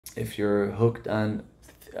if you're hooked on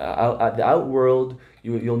the outworld,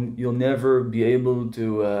 you'll never be able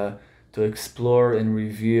to explore and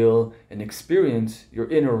reveal and experience your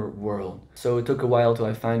inner world. So it took a while till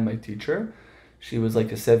I find my teacher. She was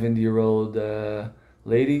like a 70-year-old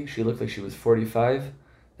lady. She looked like she was 45.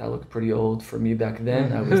 That looked pretty old for me back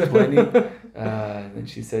then. I was 20. And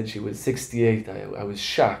she said she was 68. I was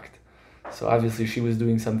shocked. So obviously she was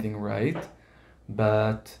doing something right.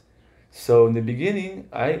 But so in the beginning,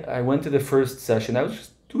 I went to the first session. I was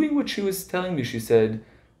just doing what she was telling me. She said,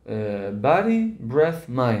 body, breath,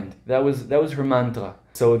 mind. That was her mantra.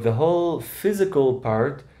 So the whole physical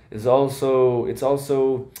part is also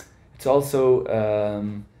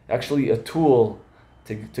actually a tool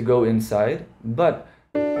to go inside. But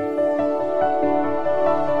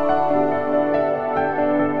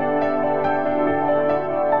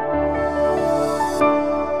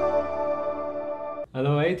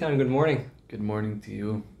Hello, Eytan. Good morning. good morning to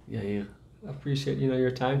you, Yair. Appreciate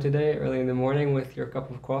your time today, early in the morning with your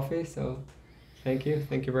cup of coffee. So, thank you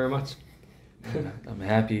very much. I'm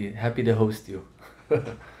happy to host you.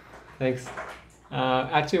 Thanks.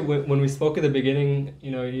 Actually, when we spoke at the beginning,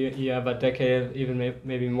 you have a decade, even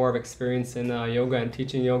maybe more of experience in yoga and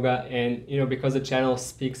teaching yoga, and because the channel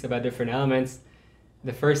speaks about different elements,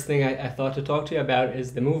 the first thing I thought to talk to you about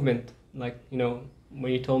is the movement. Like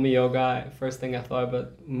when you told me yoga, first thing I thought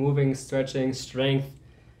about moving, stretching, strength.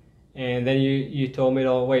 And then you told me,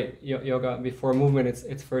 oh wait, yoga before movement,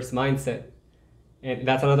 it's first mindset, and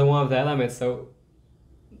that's another one of the elements. So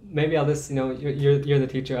maybe I'll just you're the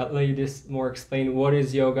teacher. I'll let you just more explain what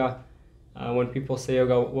is yoga. When people say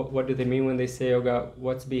yoga, what do they mean when they say yoga?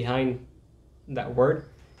 What's behind that word?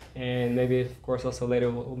 And maybe of course also later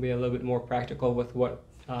we'll be a little bit more practical with what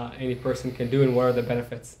any person can do and what are the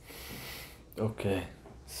benefits. Okay,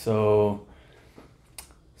 so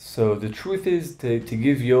the truth is to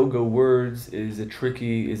give yoga words is a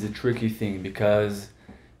tricky thing because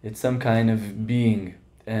it's some kind of being.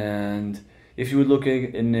 And if you would look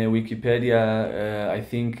in Wikipedia, I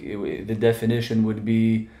think the definition would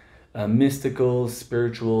be a mystical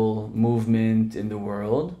spiritual movement in the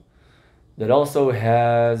world that also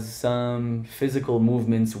has some physical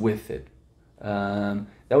movements with it.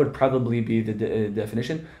 That would probably be the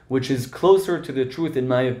definition, which is closer to the truth in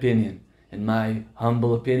my opinion. In my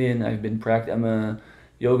humble opinion, I'm a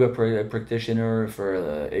yoga practitioner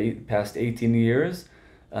for past 18 years.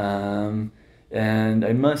 And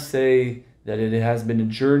I must say that it has been a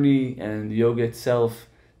journey, and yoga itself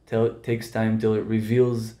takes time till it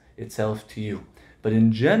reveals itself to you. But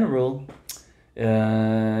in general,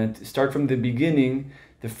 to start from the beginning,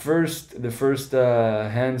 the first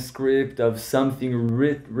hand script of something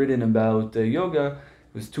written about yoga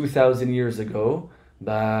was 2,000 years ago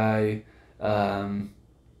by a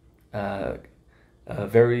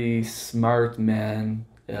very smart man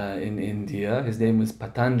in India. His name was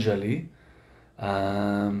Patanjali.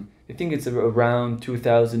 I think it's around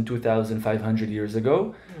 2,500 years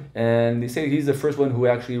ago, and they say he's the first one who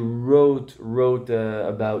actually wrote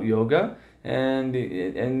about yoga, and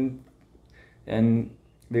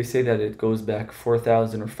they say that it goes back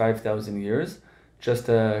 4,000 or 5,000 years. Just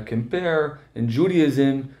to compare, in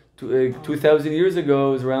Judaism, 2,000 years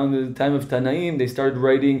ago, is around the time of Tanaim, they started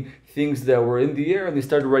writing things that were in the air and they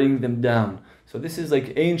started writing them down. So this is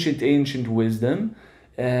like ancient wisdom,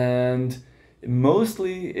 and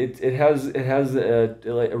mostly it has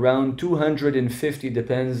like around 250,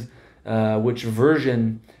 depends which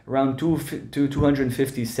version, around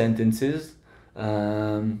 250 sentences.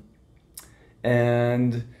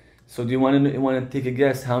 And so do you want to take a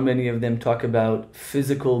guess how many of them talk about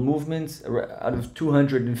physical movements out of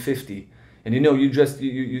 250? And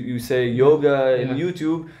you say yoga in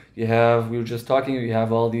YouTube, we were just talking, you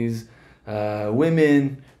have all these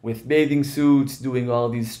women with bathing suits doing all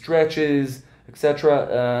these stretches,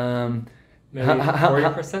 etc. Maybe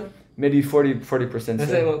 40%. Maybe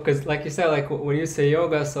 40%. Because like you said, like when you say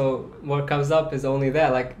yoga, so what comes up is only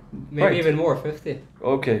that, like maybe Right. even more, 50.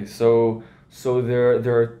 Okay, so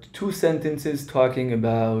there are two sentences talking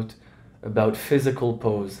about physical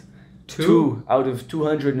pose. Two out of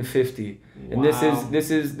 250. And Wow.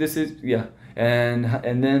 this is yeah.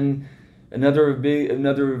 And then another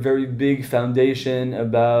very big foundation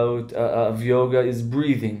about of yoga is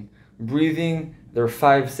breathing. Breathing, there are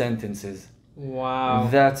 5 sentences. Wow.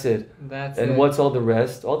 That's it. That's And it. what's all the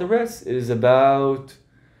rest? All the rest is about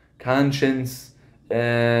conscience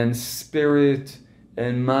and spirit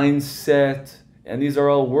and mindset, and these are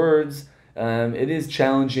all words. It is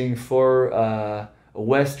challenging for a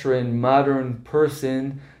Western modern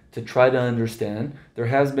person to try to understand. There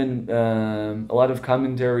has been a lot of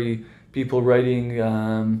commentary people writing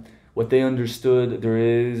what they understood. There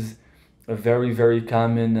is a very, very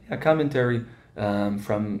common commentary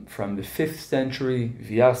from the 5th century,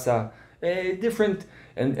 Vyasa, different,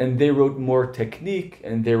 and they wrote more technique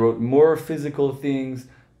and they wrote more physical things.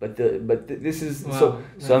 This is Wow,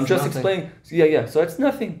 so I'm that's just nothing. explaining. So yeah. So it's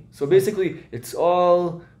nothing. So basically, it's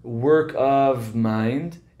all work of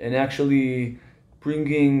mind and actually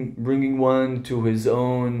bringing one to his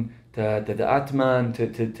own to the Atman to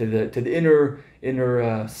the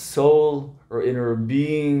inner soul or inner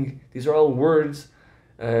being. These are all words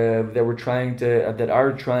that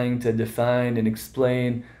are trying to define and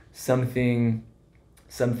explain something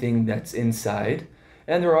that's inside.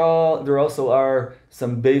 And there also are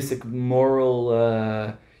some basic moral.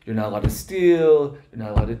 You're not allowed to steal. You're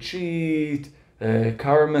not allowed to cheat.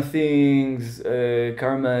 Karma things.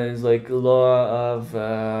 Karma is like the law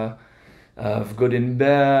of good and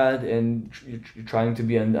bad, and you're trying to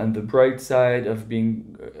be on the bright side of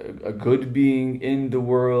being a good being in the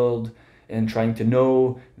world, and trying to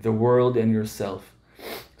know the world and yourself.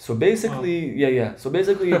 So basically, yeah. So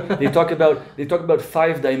basically, they talk about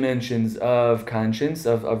 5 dimensions of conscience,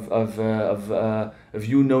 of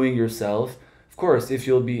you knowing yourself. Of course, if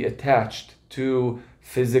you'll be attached to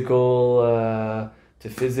physical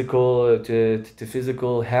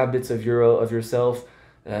habits of yourself,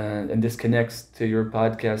 and this connects to your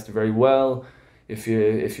podcast very well. If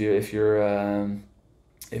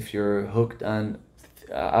you're hooked on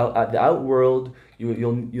the outworld,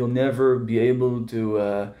 you'll never be able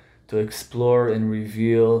to explore and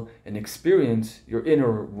reveal and experience your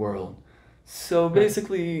inner world. So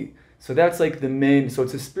basically, so that's like the main. So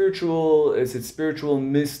it's a spiritual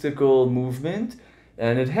mystical movement,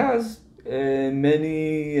 and it has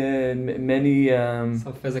many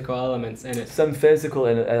Some physical elements in it. some physical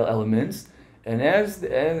elements, and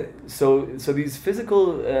so these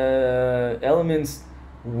physical elements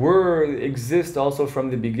exist also from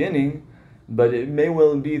the beginning, but it may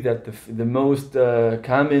well be that the most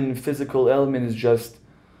common physical element is just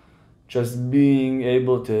being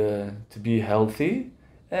able to be healthy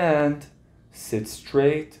and sit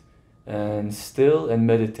straight and still and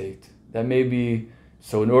meditate. That may be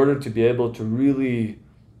so. In order to be able to really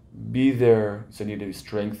be there, so you need to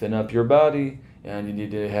strengthen up your body, and you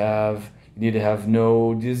need to have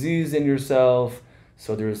no disease in yourself.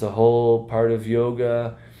 So there's a whole part of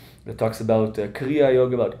yoga that talks about Kriya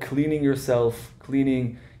Yoga, about cleaning yourself,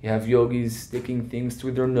 cleaning. You have yogis sticking things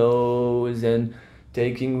through their nose and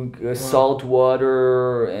taking salt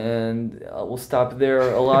water, and we'll stop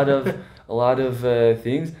there. A lot of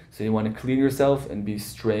things. So you want to clean yourself and be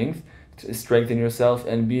strengthen yourself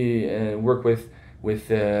and be work with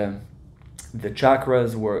the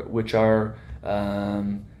chakras, which are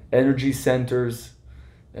energy centers.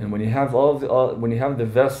 And when you have when you have the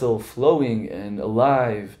vessel flowing and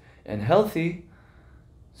alive and healthy,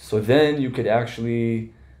 so then you could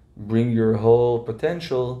actually bring your whole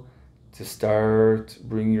potential to start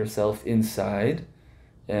bringing yourself inside,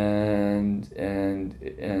 and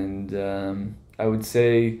I would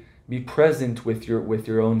say be present with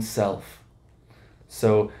your own self.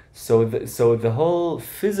 So the whole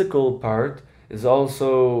physical part is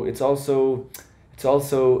also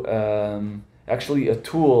actually a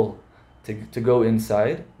tool to go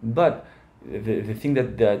inside. But the thing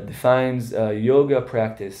that defines yoga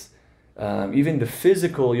practice, even the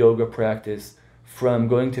physical yoga practice, from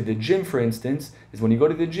going to the gym, for instance, is when you go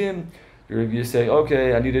to the gym, you say,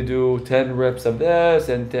 okay, I need to do 10 reps of this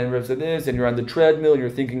and 10 reps of this, and you're on the treadmill, you're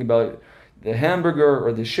thinking about the hamburger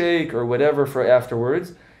or the shake or whatever for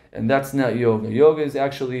afterwards, and that's not yoga. Yoga is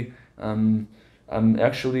actually, I'm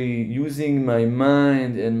actually using my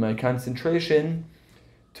mind and my concentration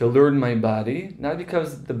to learn my body, not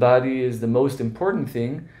because the body is the most important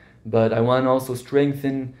thing, but I want to also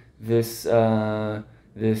strengthen this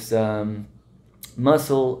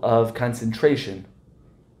muscle of concentration,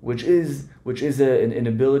 which is an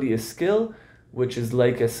ability, a skill, which is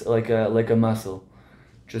like a muscle.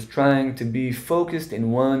 Just trying to be focused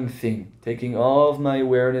in one thing, taking all of my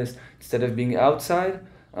awareness, instead of being outside,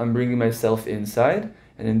 I'm bringing myself inside.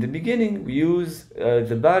 And in the beginning, we use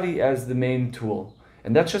the body as the main tool,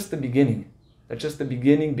 and that's just the beginning. That's just the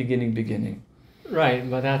beginning. Right,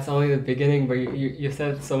 but that's only the beginning. But you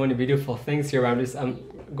said so many beautiful things here. I'm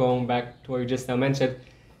going back to what you just now mentioned.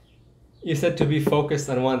 You said to be focused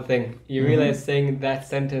on one thing. You realize saying that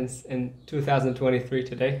sentence in 2023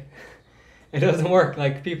 today, it doesn't work.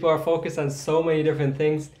 Like, people are focused on so many different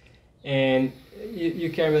things, and you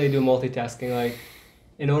can't really do multitasking. Like,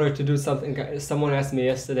 in order to do something, someone asked me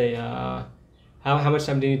yesterday, how much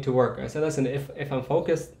time do you need to work? I said, listen, if I'm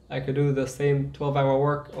focused, I could do the same 12-hour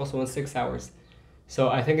work also in 6 hours. So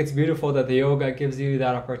I think it's beautiful that the yoga gives you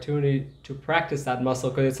that opportunity to practice that muscle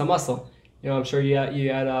because it's a muscle. I'm sure you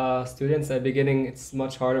had students at the beginning, it's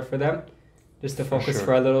much harder for them just to focus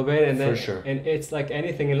for a little bit, and then and it's like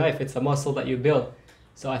anything in life, it's a muscle that you build.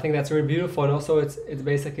 So I think that's really beautiful, and also it's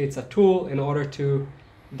basically it's a tool in order to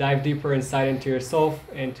dive deeper inside into yourself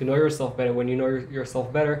and to know yourself better. When you know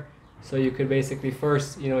yourself better, so you could basically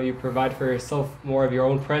first, you provide for yourself more of your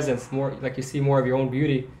own presence, more like you see more of your own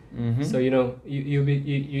beauty. Mm-hmm. So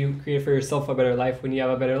you create for yourself a better life. When you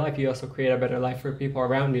have a better life, you also create a better life for people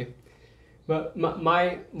around you. But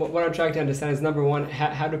what I'm trying to understand is, number one,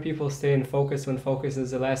 how do people stay in focus when focus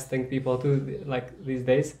is the last thing people do like these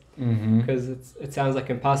days? Because it sounds like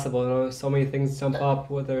impossible. So many things jump up,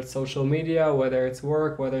 whether it's social media, whether it's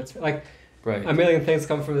work, whether it's like a million things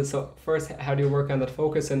come from it. So first, how do you work on that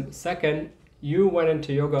focus? And second, you went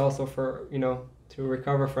into yoga also for to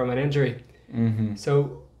recover from an injury.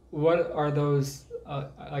 So what are those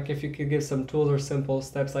like, if you could give some tools or simple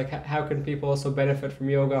steps, like how can people also benefit from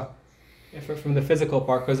yoga? From the physical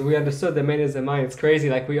part, because we understood the main is the mind. It's crazy,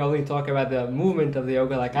 like we only talk about the movement of the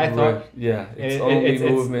yoga, like I thought it's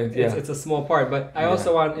movement. It's a small part, but I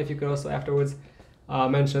also want, if you could also afterwards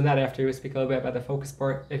mention that after you speak a little bit about the focus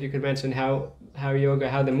part, if you could mention how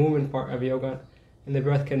the movement part of yoga and the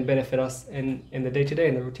breath can benefit us in the day-to-day,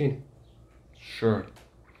 in the routine. Sure.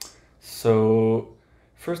 So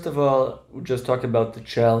first of all, we'll just talk about the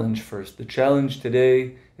challenge first. The challenge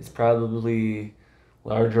today is probably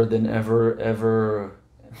larger than ever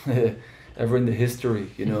in the history.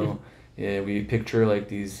 We picture like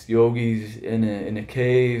these yogis in a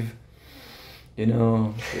cave.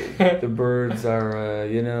 The birds are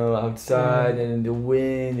outside and in the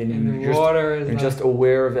wind and you're just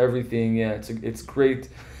aware of everything. It's great.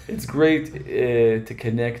 It's great to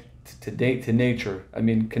connect to nature. I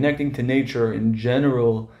mean, connecting to nature in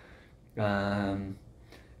general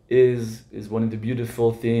is one of the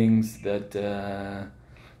beautiful things that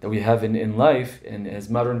we have in life. And as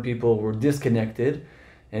modern people, we're disconnected.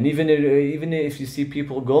 And even if you see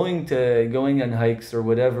people going on hikes or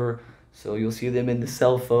whatever, so you'll see them in the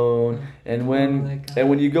cell phone. And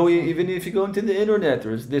when you go, even if you go into the internet,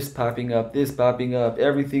 there's this popping up.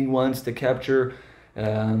 Everything wants to capture.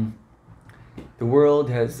 The world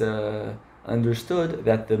has understood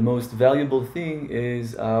that the most valuable thing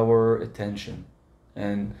is our attention.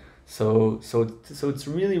 And so it's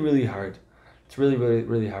really, really hard. It's really, really,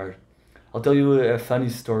 really hard. I'll tell you a funny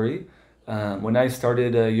story. When I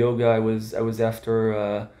started yoga, I was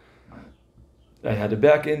after I had a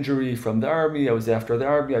back injury from the army. I was after the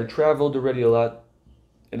army. I traveled already a lot,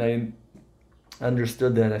 and I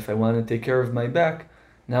understood that if I want to take care of my back,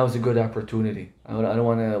 now is a good opportunity. I don't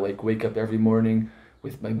want to like wake up every morning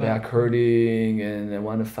with my back hurting, and I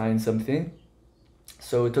want to find something.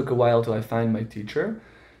 So it took a while till I find my teacher.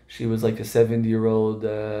 She was like a 70-year-old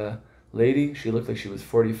lady. She looked like she was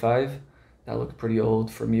 45. That looked pretty old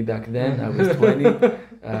for me back then. I was 20.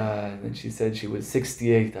 And she said she was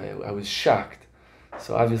 68. I was shocked.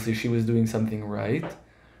 So obviously she was doing something right.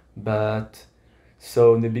 But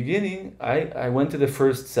so in the beginning, I went to the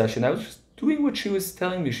first session. I was just doing what she was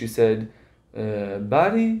telling me. She said,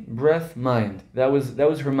 body, breath, mind. That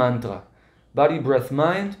was her mantra. Body, breath,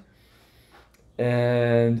 mind.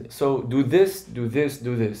 And so do this.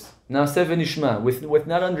 Now Seven Ishma, with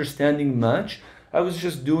not understanding much, I was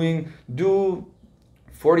just do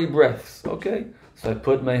 40 breaths. Okay. So I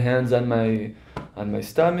put my hands on my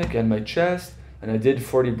stomach and my chest, and I did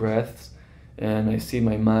 40 breaths, and I see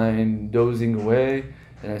my mind dozing away,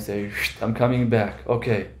 and I say, I'm coming back.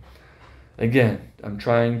 Okay. Again, I'm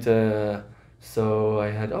trying to, so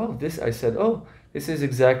I said, this is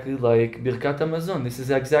exactly like Birkat Hamazon. This is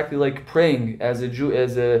exactly like praying as a Jew,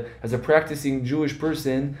 as a practicing Jewish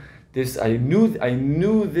person. I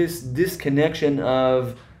knew this disconnection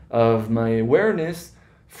of my awareness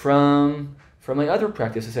from my other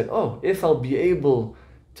practice. I said, if I'll be able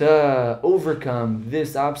to overcome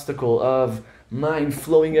this obstacle of mind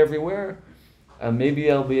flowing everywhere,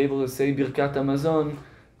 maybe I'll be able to say Birkat Hamazon,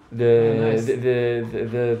 the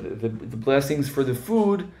blessings for the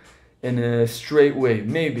food, in a straight way,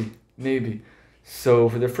 maybe. So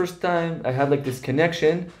for the first time, I had like this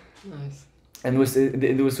connection. Nice. And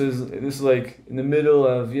this was like in the middle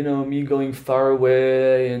of me going far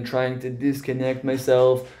away and trying to disconnect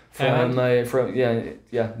myself from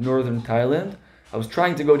northern Thailand. I was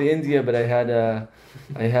trying to go to India, but I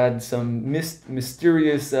had some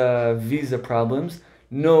mysterious visa problems.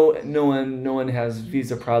 No one has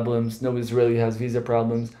visa problems. No Israeli has visa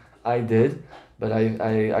problems. I did. But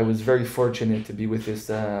I was very fortunate to be with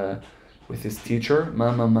with his teacher,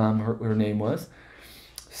 Mama Mam, her name was.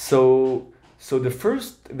 So the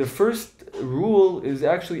first rule is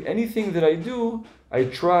actually anything that I do, I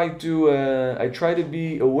try to be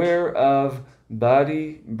aware of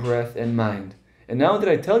body, breath, and mind. And now that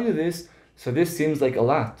I tell you this, so this seems like a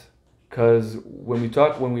lot, because when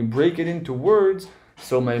we break it into words,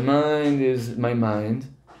 so my mind is my mind,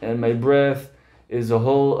 and my breath is a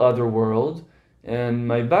whole other world, and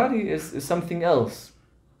my body is something else.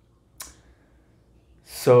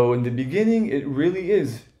 So in the beginning, it really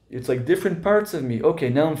is. It's like different parts of me. Okay,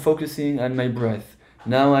 now I'm focusing on my breath.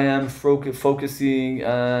 Now I am focusing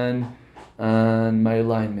on my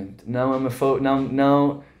alignment. Now I'm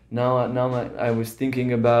I was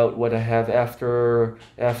thinking about what I have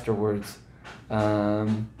afterwards.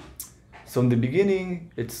 So in the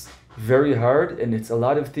beginning, it's very hard, and it's a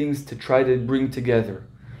lot of things to try to bring together.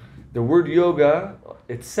 The word yoga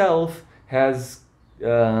itself has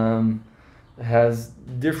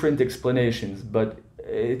different explanations, but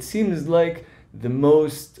it seems like the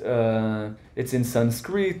most it's in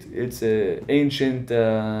Sanskrit. It's a ancient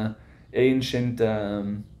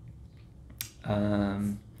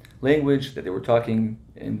language that they were talking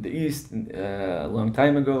in the East a long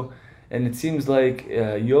time ago, and it seems like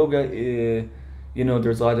yoga.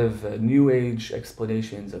 There's a lot of New Age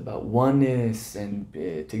explanations about oneness and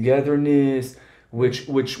togetherness, which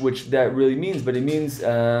that really means. But it means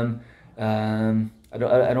I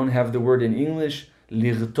don't have the word in English.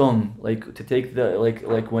 Lirtom, like to take the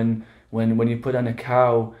like when you put on a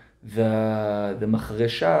cow the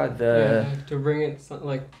machresha, to bring it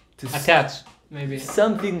like to attach maybe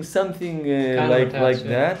something like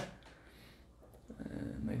that.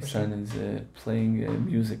 My son is playing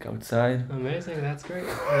music outside. Amazing, that's great. I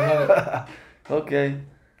love it. Okay.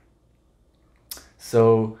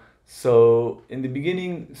 So in the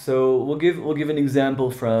beginning, so we'll give an example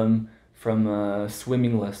from a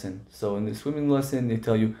swimming lesson. So in the swimming lesson, they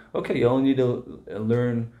tell you, okay, you only need to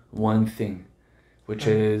learn one thing, which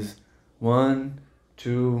is 1,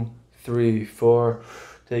 2, 3, 4,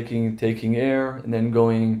 taking air and then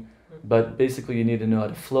going. But basically, you need to know how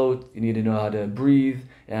to float. You need to know how to breathe,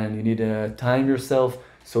 and you need to time yourself.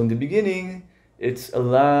 So in the beginning, it's a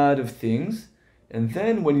lot of things, and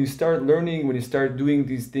then when you start learning, when you start doing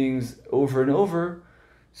these things over and over,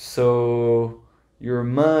 so your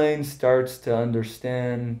mind starts to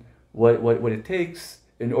understand what it takes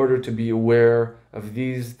in order to be aware of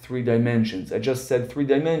these 3 dimensions. I just said 3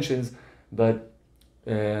 dimensions, but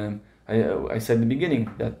I said in the beginning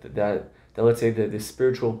that let's say that the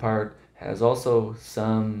spiritual part has also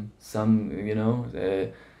some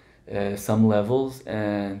levels,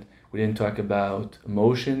 and we didn't talk about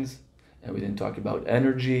emotions, and we didn't talk about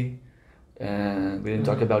energy, and we didn't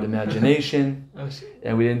talk about imagination,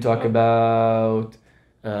 and we didn't talk about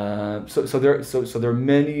so there are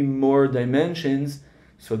many more dimensions.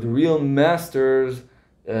 So the real masters,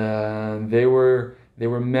 they were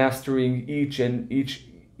mastering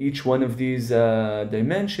each one of these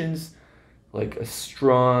dimensions, like a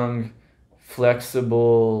strong,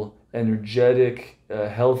 flexible, energetic,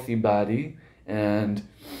 healthy body, and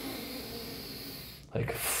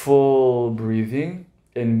like full breathing.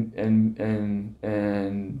 And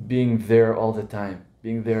being there all the time,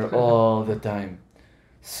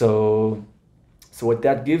 so what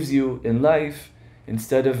that gives you in life,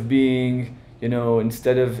 instead of being,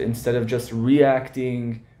 instead of just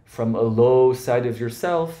reacting from a low side of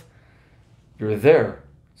yourself, you're there.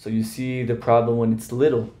 So you see the problem when it's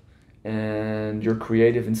little, and you're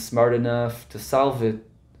creative and smart enough to solve it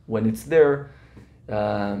when it's there.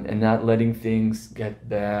 And not letting things get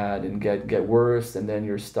bad and get worse, and then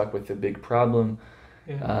you're stuck with a big problem.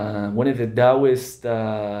 Yeah. One of the Taoist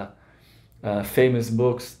famous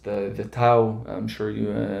books, the Tao, I'm sure you.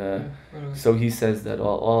 So he says that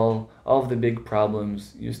all of the big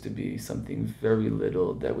problems used to be something very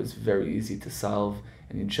little that was very easy to solve,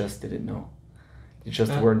 and you just didn't know. You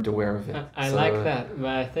just weren't aware of it. I like that,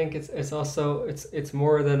 but I think it's also it's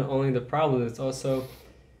more than only the problem. It's also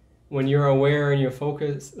when you're aware and you're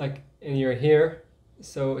focused, like, and you're here,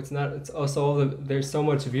 so it's also there's so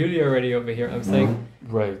much beauty already over here. I'm saying,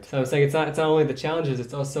 right. So I'm saying it's not only the challenges,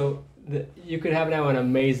 it's also you could have now an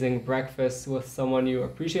amazing breakfast with someone you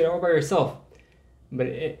appreciate, or by yourself. But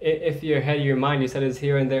if your head, your mind, you said is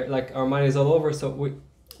here and there, like our mind is all over, so we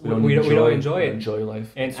don't enjoy it. Enjoy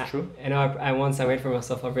life. And it's true. And I once I made for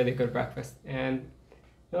myself a really good breakfast, and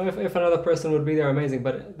if another person would be there, amazing.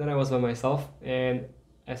 But then I was by myself, and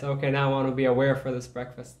I said, okay, now I want to be aware for this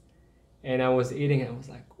breakfast. And I was eating, and I was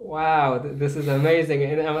like, wow, this is amazing.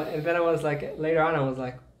 And then I was like, later on, I was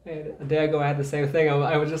like, hey, a day ago I had the same thing.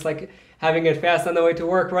 I was just like having it fast on the way to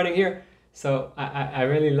work, running here. So I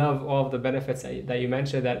really love all of the benefits that you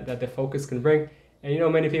mentioned that the focus can bring.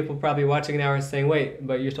 And many people probably watching now are saying, wait,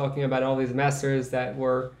 but you're talking about all these masters that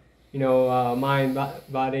were, mind,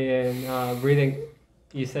 body, and breathing.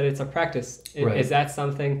 You said it's a practice. Right. Is that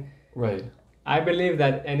something? Right. I believe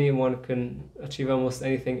that anyone can achieve almost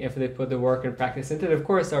anything if they put the work and practice into it. Of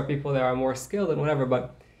course, there are people that are more skilled and whatever,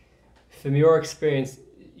 but from your experience,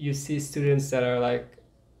 you see students that are like,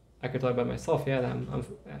 I could talk about myself, yeah,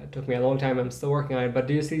 it took me a long time, I'm still working on it, but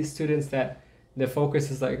do you see students that the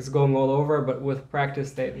focus is like it's going all over, but with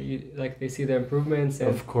practice they see the improvements?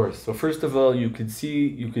 Of course. So first of all, you could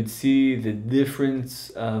see the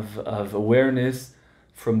difference of awareness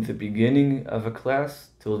from the beginning of a class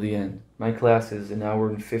till the end. My class is an hour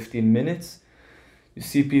and 15 minutes. You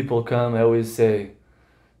see people come, I always say,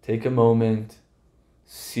 take a moment,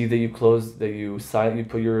 see that you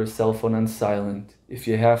put your cell phone on silent. If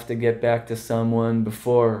you have to get back to someone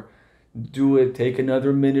before, do it. Take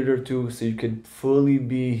another minute or two so you could fully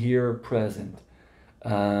be here present.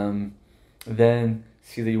 Then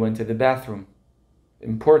see that you went to the bathroom.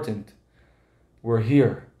 Important. We're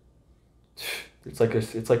here. It's like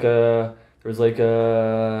a threshold,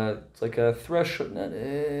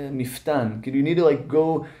 miftan. You need to like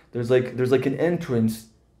go. There's like an entrance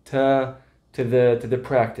to the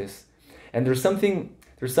practice, and there's something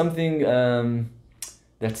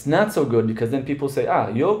that's not so good, because then people say,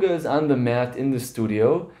 yoga is on the mat in the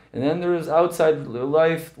studio, and then there's outside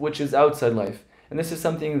life, which is outside life. And this is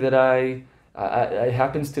something that I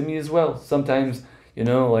happens to me as well. Sometimes,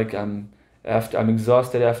 like I'm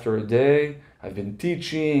exhausted after a day. I've been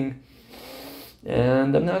teaching,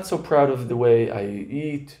 and I'm not so proud of the way I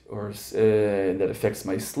eat, or that affects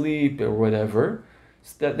my sleep or whatever.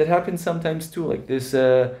 So that happens sometimes too, like this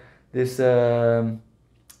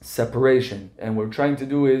separation. And what we're trying to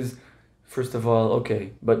do is, first of all,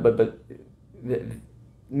 okay, but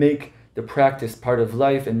make the practice part of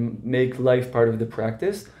life and make life part of the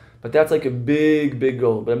practice. But that's like a big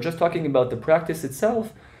goal. But I'm just talking about the practice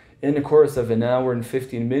itself in the course of an hour and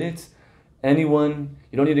 15 minutes. Anyone,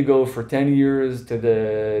 you don't need to go for 10 years to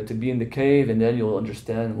be in the cave and then you'll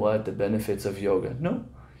understand what the benefits of yoga. No,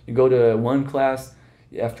 you go to one class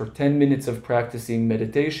after 10 minutes of practicing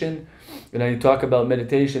meditation, and I talk about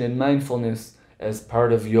meditation and mindfulness as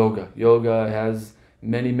part of yoga. Yoga has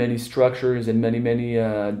many structures and many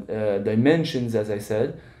dimensions, as I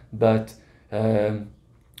said, but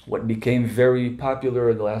what became very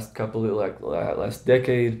popular the last last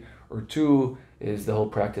decade or two is the whole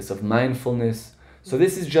practice of mindfulness. So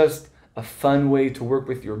this is just a fun way to work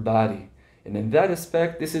with your body, and in that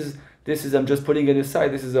aspect, this is I'm just putting it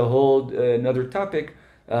aside. This is a whole another topic.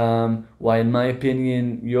 Why, in my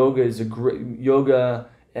opinion, yoga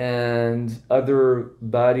and other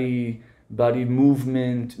body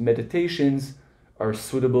movement meditations are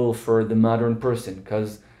suitable for the modern person,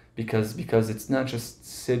 because it's not just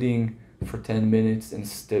sitting for 10 minutes and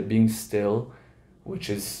being still, which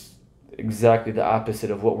is exactly the opposite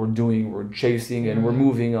of what we're doing. We're chasing and we're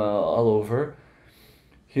moving all over.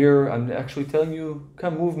 Here, I'm actually telling you,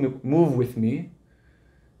 come move with me,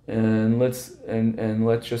 and let's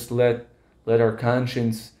just let our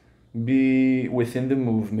conscience be within the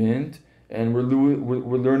movement, and we're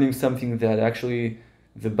learning something that actually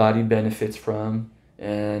the body benefits from,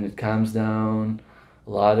 and it calms down a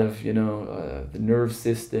lot of the nerve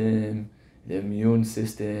system, the immune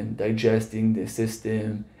system, digesting the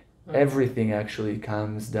system. Everything actually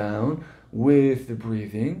calms down with the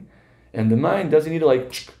breathing, and the mind doesn't need to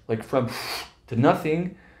like from to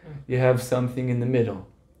nothing. You have something in the middle.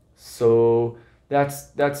 So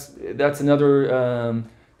that's another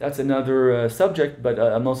subject, but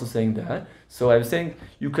I'm also saying that. So I'm saying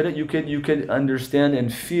you could understand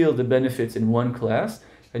and feel the benefits in one class,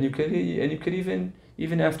 and you could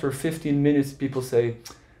even after 15 minutes, people say,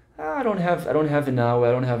 I don't have an hour,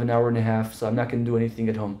 I don't have an hour and a half, so I'm not going to do anything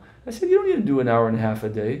at home. I said, you don't need to do an hour and a half a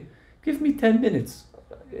day. Give me 10 minutes.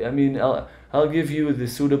 I mean, I'll give you the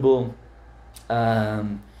suitable,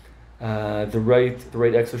 the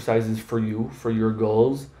right exercises for you, for your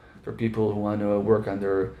goals. For people who want to work on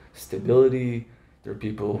their stability. There are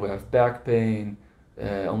people who have back pain.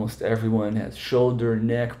 Almost everyone has shoulder,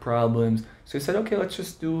 neck problems. So I said, okay, let's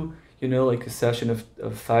just do, like a session of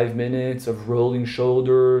 5 minutes of rolling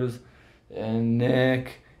shoulders and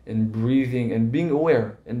neck and breathing and being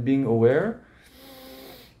aware.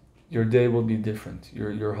 Your day will be different.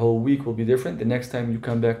 Your whole week will be different. The next time you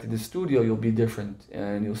come back to the studio, you'll be different,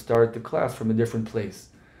 and you'll start the class from a different place.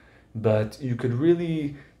 But you could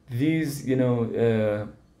really, these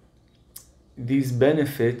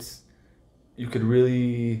benefits, you could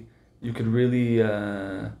really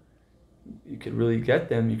you could really get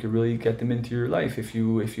them. You could really get them into your life if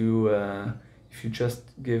you just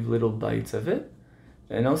give little bites of it.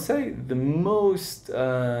 And I'll say the most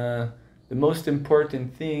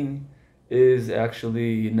important thing is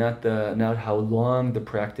actually not how long the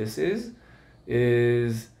practice is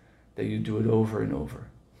that you do it over and over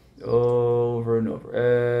and over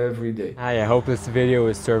every day. Hi, I hope this video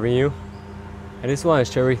is serving you. I just want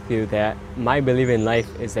to share with you that my belief in life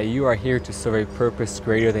is that you are here to serve a purpose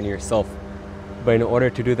greater than yourself. But in order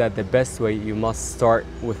to do that the best way, you must start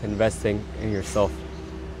with investing in yourself.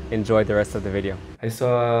 Enjoy the rest of the video. I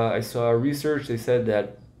saw research. They said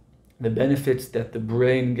that the benefits that the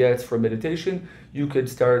brain gets from meditation,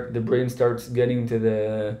 the brain starts getting to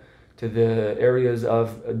the areas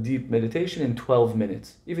of a deep meditation in 12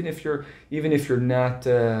 minutes. Even if you're not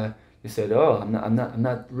you said, oh, I'm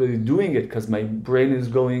not really doing it because my brain is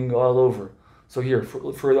going all over. So here,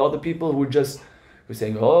 for all the people who are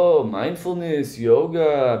saying, oh, mindfulness,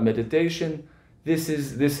 yoga, meditation, this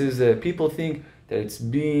is people think that it's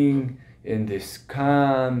being in this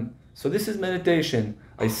calm. So this is meditation.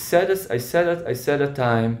 I set a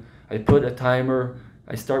time. I put a timer.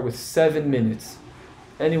 I start with 7 minutes.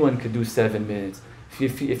 Anyone could do 7 minutes.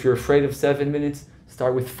 If you're afraid of 7 minutes,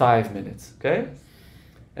 start with 5 minutes. Okay.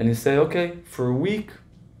 And you say, okay, for a week,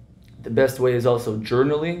 the best way is also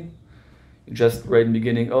journaling. Just right in the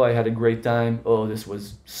beginning, oh, I had a great time. Oh, this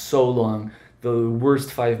was so long. The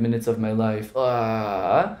worst 5 minutes of my life.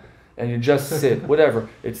 And you just sit, whatever.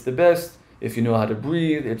 It's the best if you know how to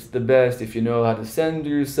breathe. It's the best if you know how to center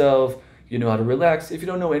yourself. You know how to relax. If you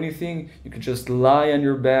don't know anything, you could just lie on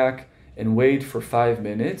your back and wait for 5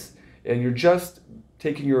 minutes. And you're just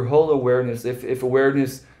taking your whole awareness. If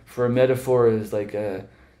awareness, for a metaphor, is like a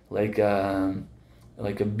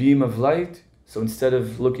beam of light. So instead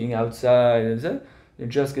of looking outside, you're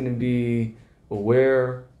just going to be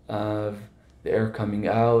aware of the air coming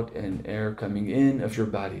out and air coming in of your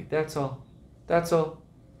body. That's all.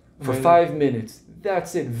 For 5 minutes.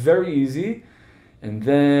 That's it. Very easy. And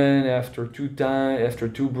then after two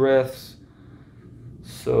breaths,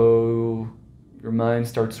 so your mind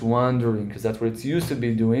starts wandering because that's what it's used to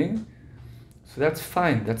be doing. So that's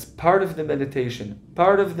fine. That's part of the meditation.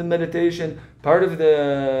 Part of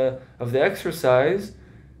the exercise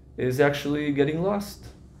is actually getting lost,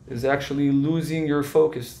 is actually losing your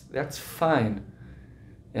focus. That's fine.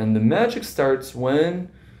 And the magic starts when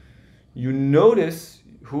you notice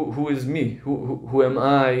who is me, who am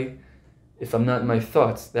I if I'm not in my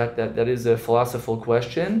thoughts. That is a philosophical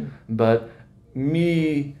question, but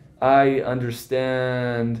me, I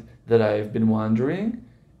understand that I've been wandering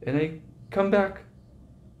and I come back.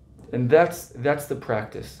 And that's the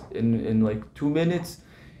practice. In like 2 minutes,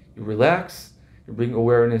 you relax, you bring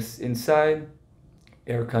awareness inside,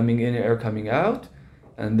 air coming in, air coming out,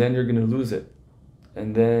 and then you're gonna lose it.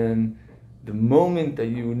 And then the moment that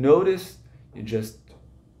you notice, you just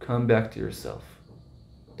come back to yourself.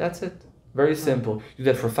 That's it. Very simple. You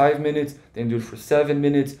do that for 5 minutes, then you do it for 7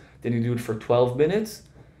 minutes, then you do it for 12 minutes.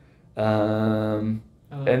 And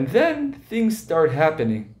then things start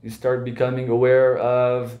happening. You start becoming aware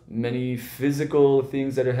of many physical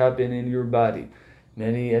things that are happening in your body.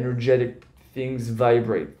 Many energetic things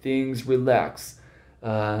vibrate, things relax.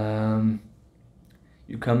 You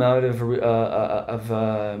come out of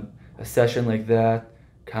a session like that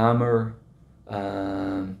calmer.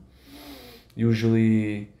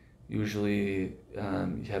 Usually you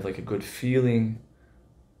have like a good feeling.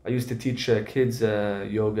 I used to teach kids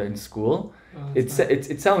yoga in school.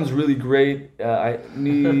 It sounds really great.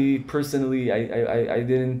 Me personally, I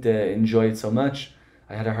didn't enjoy it so much.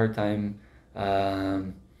 I had a hard time,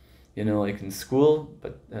 like in school.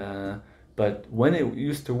 But when it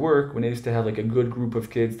used to work, when I used to have like a good group of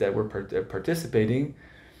kids that were participating,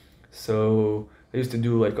 so I used to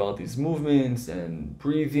do like all these movements and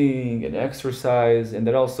breathing and exercise, and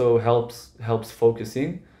that also helps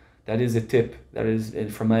focusing. That is a tip. That is,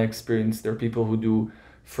 from my experience, there are people who do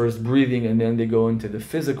first breathing and then they go into the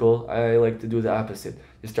physical. I like to do the opposite.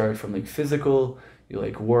 You start from like physical, you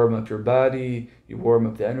like warm up your body, you warm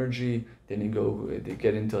up the energy, then they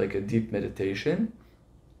get into like a deep meditation.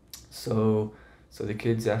 So the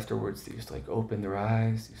kids afterwards, they just like open their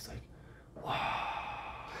eyes, just like, wow.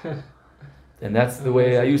 And that's the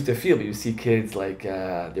way I used to feel. But you see kids like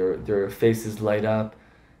their faces light up.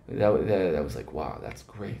 That was like, wow, that's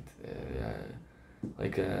great.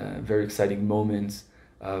 Very exciting moments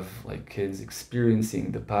of like kids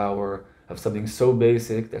experiencing the power of something so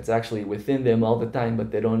basic that's actually within them all the time,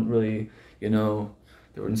 but they don't really,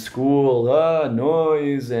 they're in school,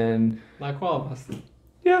 noise and... Like all of us.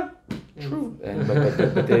 Yeah, True, and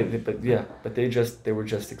they were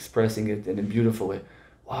just expressing it in a beautiful way.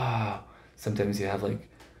 Wow. Sometimes you have like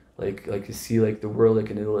you see like the world like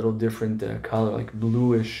in a little different color, like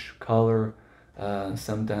bluish color,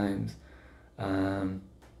 sometimes. Um,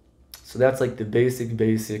 so that's like the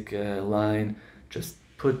basic line. Just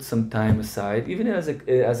put some time aside, even as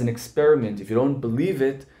an experiment. If you don't believe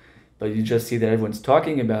it, but you just see that everyone's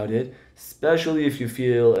talking about it, especially if you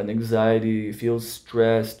feel an anxiety, you feel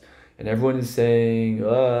stressed, and everyone is saying,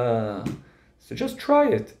 ah. So just try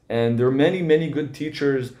it. And there are many good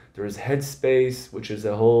teachers. There's Headspace, which is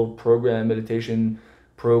a whole program, meditation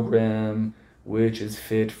program, which is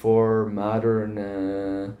fit for modern.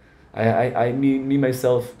 Me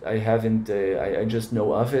myself, I haven't. I just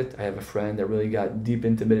know of it. I have a friend that really got deep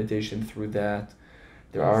into meditation through that.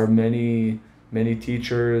 There are many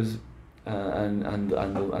teachers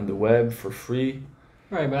on the web for free.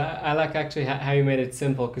 Right, but I like actually how you made it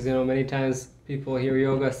simple, because many times people hear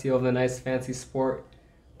yoga, see all the nice fancy sport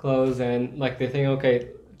clothes, and like they think, okay,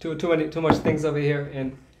 too much things over here,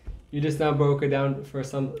 and you just now broke it down for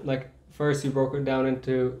some, like first you broke it down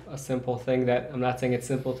into a simple thing that I'm not saying it's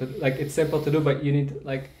simple to do, but you need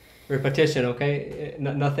like repetition, okay?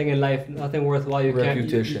 Nothing in life, nothing worthwhile you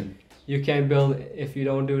can't build if you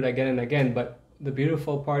don't do it again and again. But the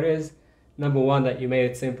beautiful part is, number one, that you made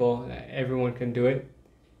it simple, everyone can do it.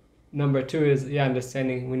 Number two is,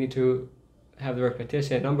 understanding we need to have the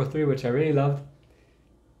repetition. Number three, which I really loved,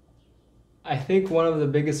 I think one of the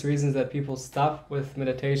biggest reasons that people stop with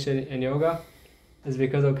meditation and yoga is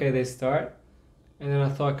because, okay, they start, and then a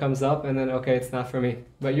thought comes up, and then, okay, it's not for me.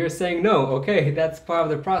 But you're saying, no, okay, that's part of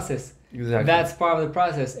the process. Exactly. That's part of the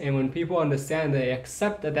process. And when people understand, they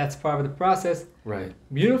accept that that's part of the process. Right.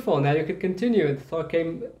 Beautiful. Now you can continue. The thought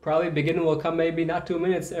came, probably beginning will come maybe not 2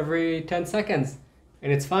 minutes, every 10 seconds.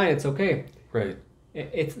 And it's fine. It's okay. Right.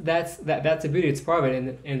 That's the beauty. It's part of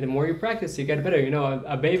it. And the more you practice, you get better.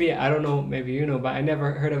 A baby, I don't know, maybe but I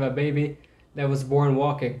never heard of a baby that was born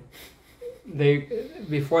walking.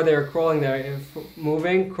 Before they were crawling, they're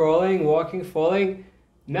moving, crawling, walking, falling.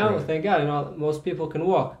 Now, right. Thank God, most people can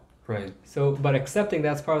walk. Right. So, but accepting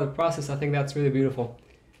that's part of the process, I think that's really beautiful.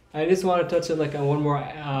 I just want to touch on one more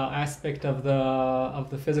aspect of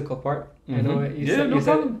the physical part. Mm-hmm. I know you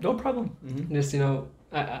said no problem. Mm-hmm. Just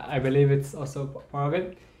I believe it's also part of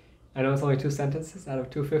it. I know it's only 2 sentences out of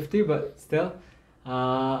 250, but still.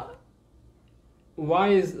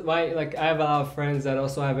 Why like I have a lot of friends that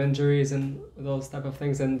also have injuries and those type of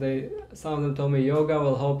things, and some of them told me yoga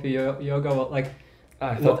will help you. Yoga will like.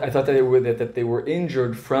 I thought that they were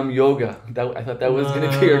injured from yoga. I thought that was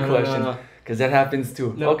going to be your question, because that happens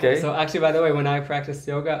too. No. Okay. So actually, by the way, when I practiced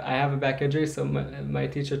yoga, I have a back injury. So my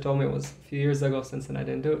teacher told me it was a few years ago since, and I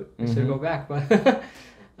didn't do it. I should go back, but.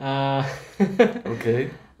 Okay.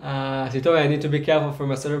 She told me I need to be careful for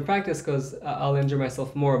my certain practice because I'll injure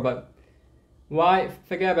myself more. But why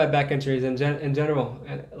forget about back injuries in general?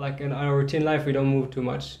 Like in our routine life, we don't move too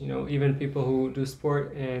much. Even people who do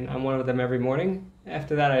sport, and I'm one of them every morning.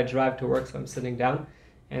 After that, I drive to work, so I'm sitting down,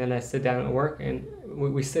 and then I sit down at work, and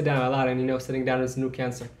we sit down a lot. And sitting down is a new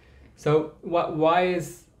cancer. So why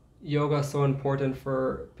is yoga so important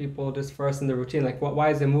for people just first in the routine? Like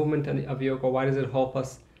why is the movement of yoga? Why does it help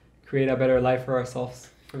us create a better life for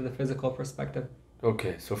ourselves from the physical perspective?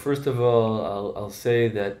 Okay, so first of all, I'll say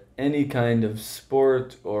that any kind of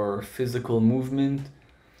sport or physical movement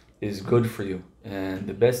is good for you. And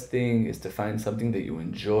the best thing is to find something that you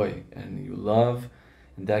enjoy and you love,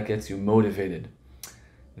 and that gets you motivated.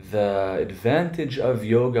 The advantage of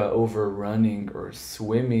yoga over running or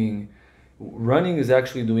swimming, running is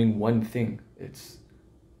actually doing one thing. It's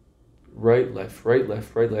right, left, right,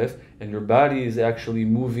 left, right, left, and your body is actually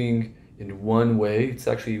moving in one way. It's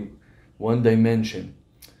actually one dimension,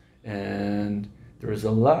 and there's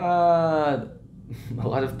a lot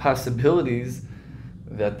of possibilities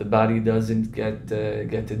that the body doesn't get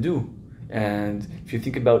to do. And if you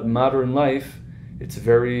think about modern life, it's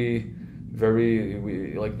very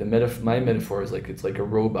like my metaphor is like it's like a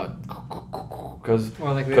robot, because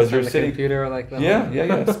you're sitting computer, like that. Yeah,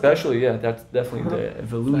 especially that's definitely the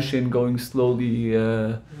evolution going slowly,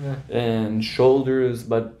 and shoulders,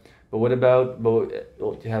 but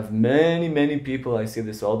you have many people, I see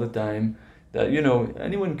this all the time, that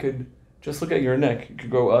anyone could just look at your neck, you could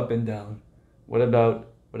go up and down. What about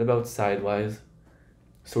sidewise?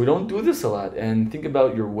 So we don't do this a lot. And think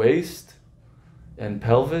about your waist and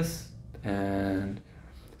pelvis, and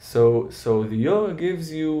so the yoga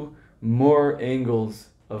gives you more angles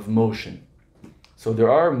of motion. So there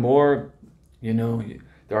are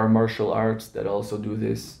there are martial arts that also do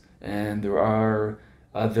this, and there are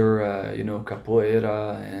other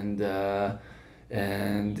capoeira, and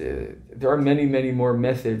there are many, many more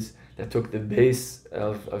methods that took the base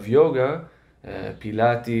of yoga,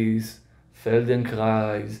 Pilates,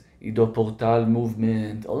 Feldenkrais, Ido Portal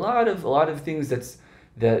movement, a lot of things that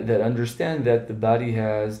understand that the body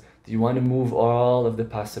has, that you want to move all of the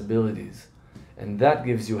possibilities, and that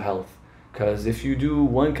gives you health. Because if you do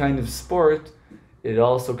one kind of sport, it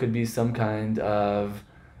also could be some kind of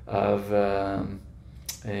nivun.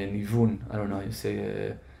 I don't know how you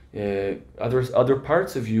say. Other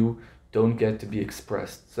parts of you don't get to be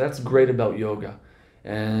expressed. So that's great about yoga,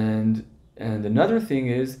 and another thing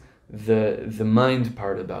is the mind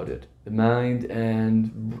part about it. The mind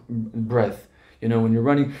and breath. When you're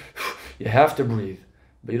running, you have to breathe,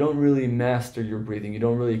 but you don't really master your breathing. You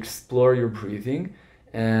don't really explore your breathing,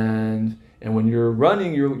 and when you're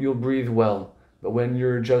running, you'll breathe well. But when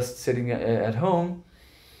you're just sitting at home,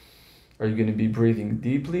 are you going to be breathing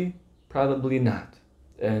deeply? Probably not.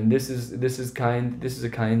 And this is a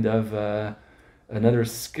kind of another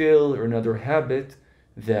skill or another habit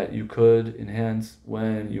that you could enhance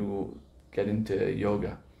when you get into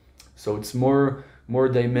yoga. So it's more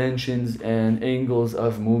dimensions and angles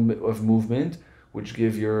of movement, which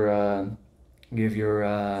give your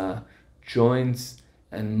joints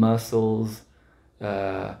and muscles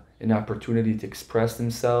an opportunity to express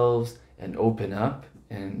themselves and open up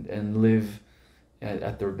and live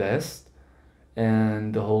at their best.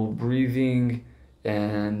 And the whole breathing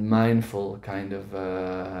and mindful kind of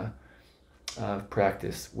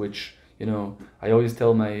practice, which I always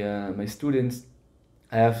tell my students.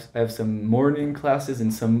 I have some morning classes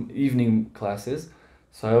and some evening classes,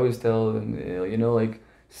 so I always tell them, like,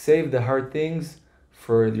 save the hard things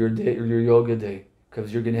for your day or your yoga day,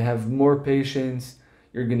 because you're gonna have more patience.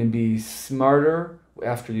 You're gonna be smarter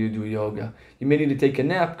after you do yoga. You may need to take a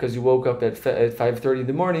nap because you woke up at 5:30 in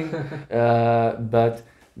the morning, but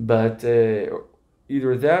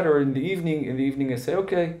either that or in the evening I say,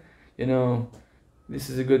 okay, this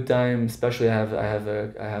is a good time. Especially I have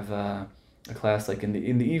a class like in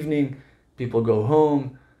the evening. People go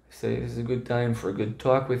home. I say this is a good time for a good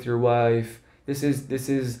talk with your wife. This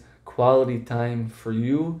is quality time for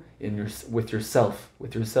you with yourself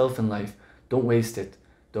in life. Don't waste it.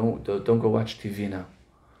 Don't go watch TV now.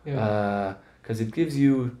 Yeah. Because it gives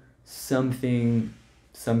you something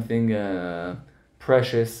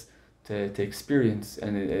precious to experience,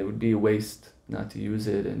 and it would be a waste not to use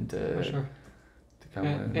it and For sure. to come.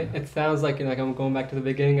 It sounds like I'm going back to the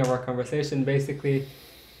beginning of our conversation. Basically,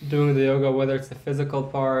 doing the yoga, whether it's the physical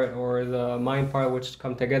part or the mind part, which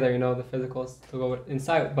come together. The physical is to go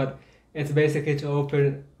inside, but it's basically to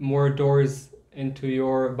open more doors into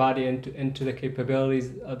your body, into the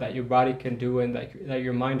capabilities that your body can do and that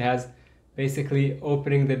your mind has, basically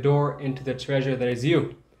opening the door into the treasure that is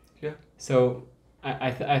you. Yeah. So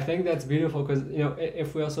I think that's beautiful, because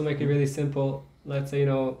if we also make it really simple, let's say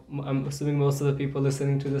I'm assuming most of the people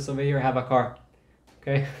listening to this over here have a car,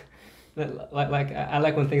 okay? like I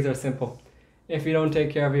like when things are simple. If you don't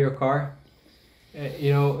take care of your car,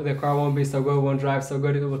 the car won't be so good, won't drive so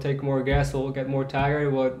good, it will take more gas, will get more tired,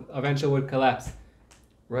 it will eventually would collapse.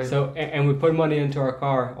 Right. So, and we put money into our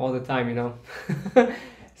car all the time,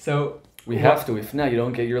 So we have to. If not, you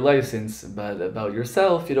don't get your license. But about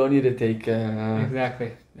yourself, you don't need to take.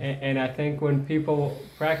 Exactly. And I think when people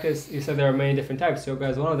practice, you said there are many different types. Yoga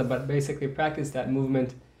is one of them, but basically practice that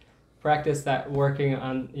movement, practice that working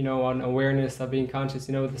on on awareness of being conscious.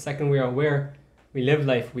 The second we are aware, we live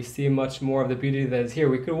life. We see much more of the beauty that is here.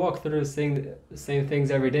 We could walk through the same things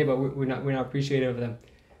every day, but we're not appreciative of them.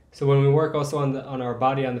 So when we work also on our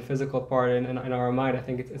body, on the physical part, and our mind, I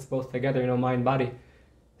think it's both together. Mind, body.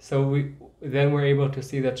 So we're able to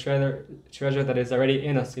see the treasure that is already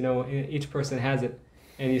in us. Each person has it,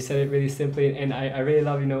 and you said it really simply. And I really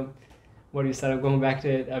love what you said. I'm going back to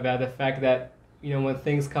it about the fact that when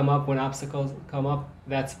things come up, when obstacles come up,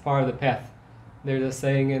 that's part of the path. There's a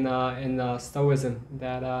saying in Stoicism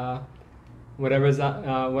that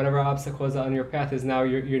whatever obstacle is on your path is now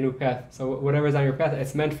your new path. So whatever is on your path,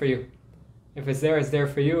 it's meant for you. If it's there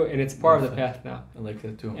for you, and it's part of the path now. I like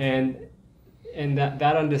that too. And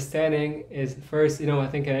that understanding is first, I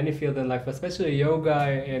think in any field in life, especially yoga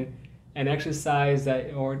and exercise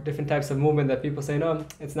or different types of movement that people say, no,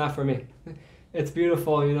 it's not for me. It's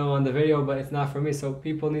beautiful, on the video, but it's not for me. So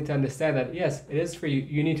people need to understand that, yes, it is for you.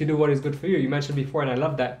 You need to do what is good for you. You mentioned before, and I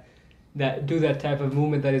love that do that type of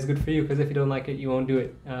movement that is good for you, because if you don't like it, you won't do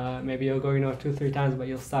it. Maybe you'll go, 2-3 times, but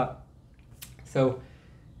you'll stop. So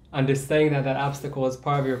understanding that obstacle is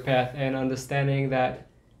part of your path, and understanding that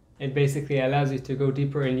it basically allows you to go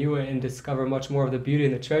deeper in you and discover much more of the beauty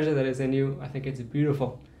and the treasure that is in you. I think it's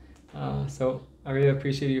beautiful. So I really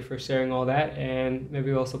appreciate you for sharing all that, and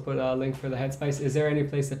maybe we'll also put a link for the Headspace. Is there any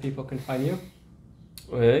place that people can find you?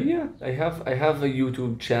 Yeah, I have a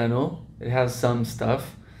YouTube channel. It has some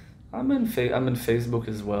stuff. I'm in Facebook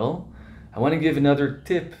as well. I want to give another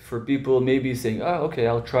tip for people maybe saying, "Oh, okay,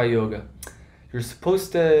 I'll try yoga." You're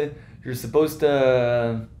supposed to.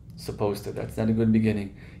 That's not a good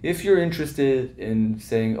beginning. If you're interested in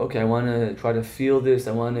saying, "Okay, I want to try to feel this.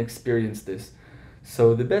 I want to experience this,"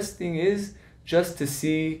 so the best thing is just to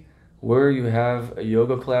see where you have a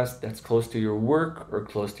yoga class that's close to your work or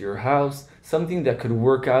close to your house, something that could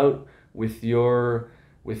work out with your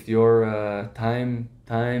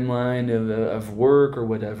timeline of work or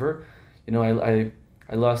whatever. You know, I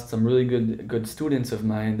lost some really good students of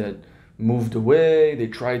mine that moved away. They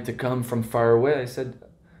tried to come from far away. I said,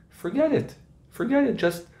 forget it.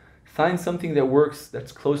 Just find something that works,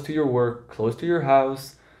 that's close to your work, close to your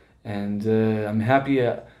house, and I'm happy.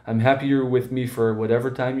 I'm happy you're with me for whatever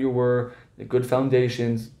time you were. The good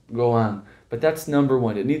foundations, go on. But that's number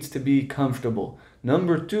one. It needs to be comfortable.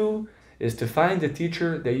 Number two is to find a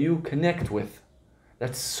teacher that you connect with.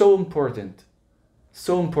 That's so important.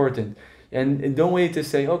 So important. And don't wait to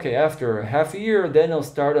say, okay, after half a year, then I'll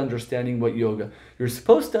start understanding what yoga. You're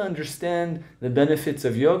supposed to understand the benefits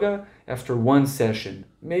of yoga after one session,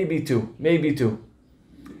 maybe two.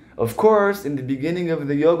 Of course, in the beginning of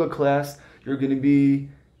the yoga class, you're going to be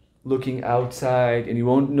looking outside and you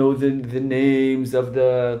won't know the names of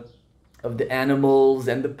the animals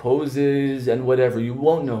and the poses and whatever. You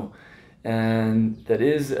won't know. And that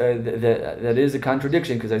is a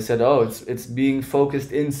contradiction, because I said, oh, it's being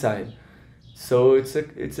focused inside. So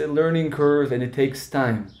it's a learning curve and it takes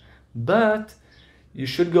time. But you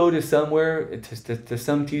should go to somewhere, to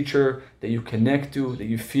some teacher that you connect to, that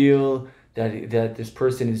you feel that this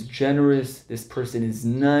person is generous, this person is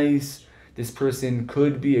nice, this person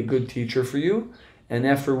could be a good teacher for you. And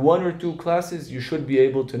after one or two classes, you should be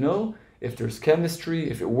able to know if there's chemistry,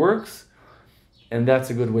 if it works. And that's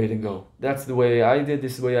a good way to go. That's the way I did.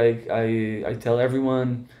 This is the way I tell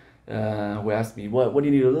everyone who asks me, what do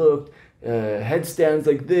you need to look? Headstands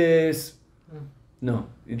like this. No,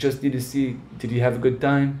 you just need to see, did you have a good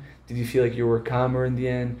time? Did you feel like you were calmer in the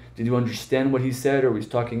end? Did you understand what he said? Or was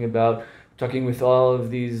talking with all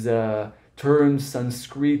of these terms,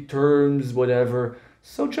 Sanskrit terms, whatever.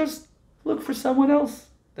 So just look for someone else.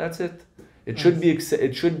 That's it. It should be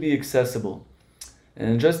accessible.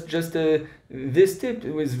 And just this tip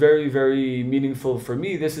was very, very meaningful for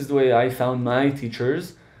me. This is the way I found my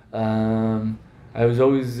teachers. I was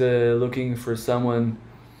always looking for someone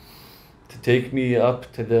to take me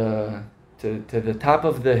up to the top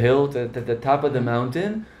of the hill, to the top of the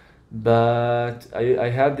mountain. But I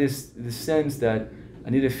had this sense that I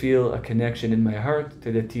need to feel a connection in my heart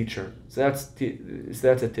to the teacher. So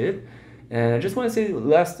that's a tip. And I just want to say the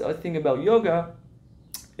last thing about yoga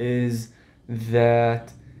is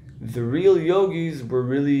that the real yogis were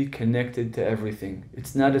really connected to everything.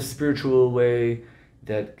 It's not a spiritual way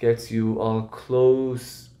that gets you all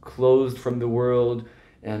closed from the world,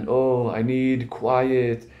 and oh, I need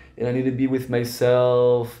quiet, and I need to be with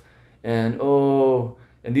myself, and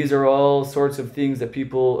these are all sorts of things that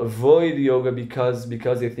people avoid yoga because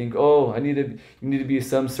they think, oh, you need to be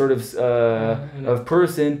some sort of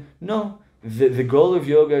person. No, the goal of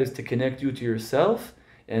yoga is to connect you to yourself,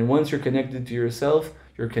 and once you're connected to yourself,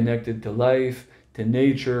 you're connected to life, to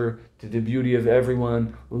nature, to the beauty of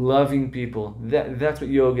everyone, loving people. That's what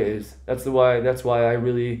yoga is. That's why I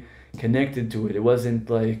really connected to it. It wasn't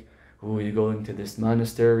like, oh, you go into this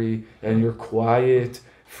monastery and you're quiet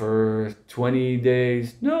for 20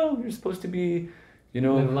 days. No, you're supposed to be,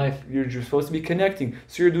 life. You're supposed to be connecting.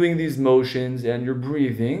 So you're doing these motions and you're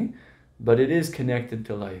breathing, but it is connected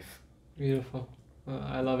to life. Beautiful.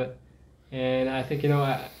 I love it. And I think,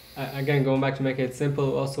 again, going back to make it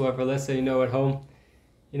simple, also whoever listen, at home,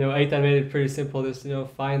 Eytan made it pretty simple. Just,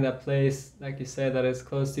 find that place, like you said, that is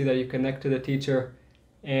close to you, that you connect to the teacher,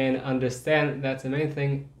 and understand that's the main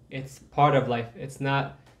thing. It's part of life. It's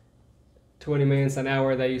not 20 minutes an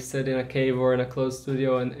hour that you sit in a cave or in a closed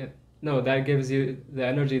studio. No, that gives you the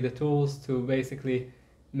energy, the tools to basically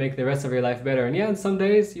make the rest of your life better. And yeah, some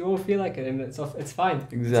days you won't feel like it, and it's fine.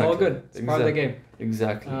 Exactly. It's all good. It's part of the game.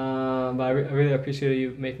 Exactly. But I really appreciate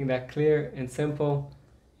you making that clear and simple,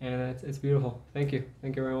 and it's beautiful. Thank you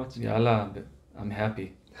very much. Yalla, I'm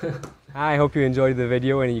happy. I hope you enjoyed the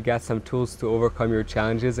video and you got some tools to overcome your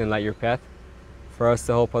challenges and light your path. For us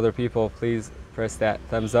to help other people, please press that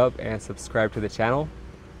thumbs up and subscribe to the channel.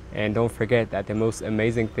 And don't forget that the most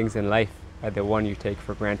amazing things in life the one you take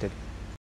for granted.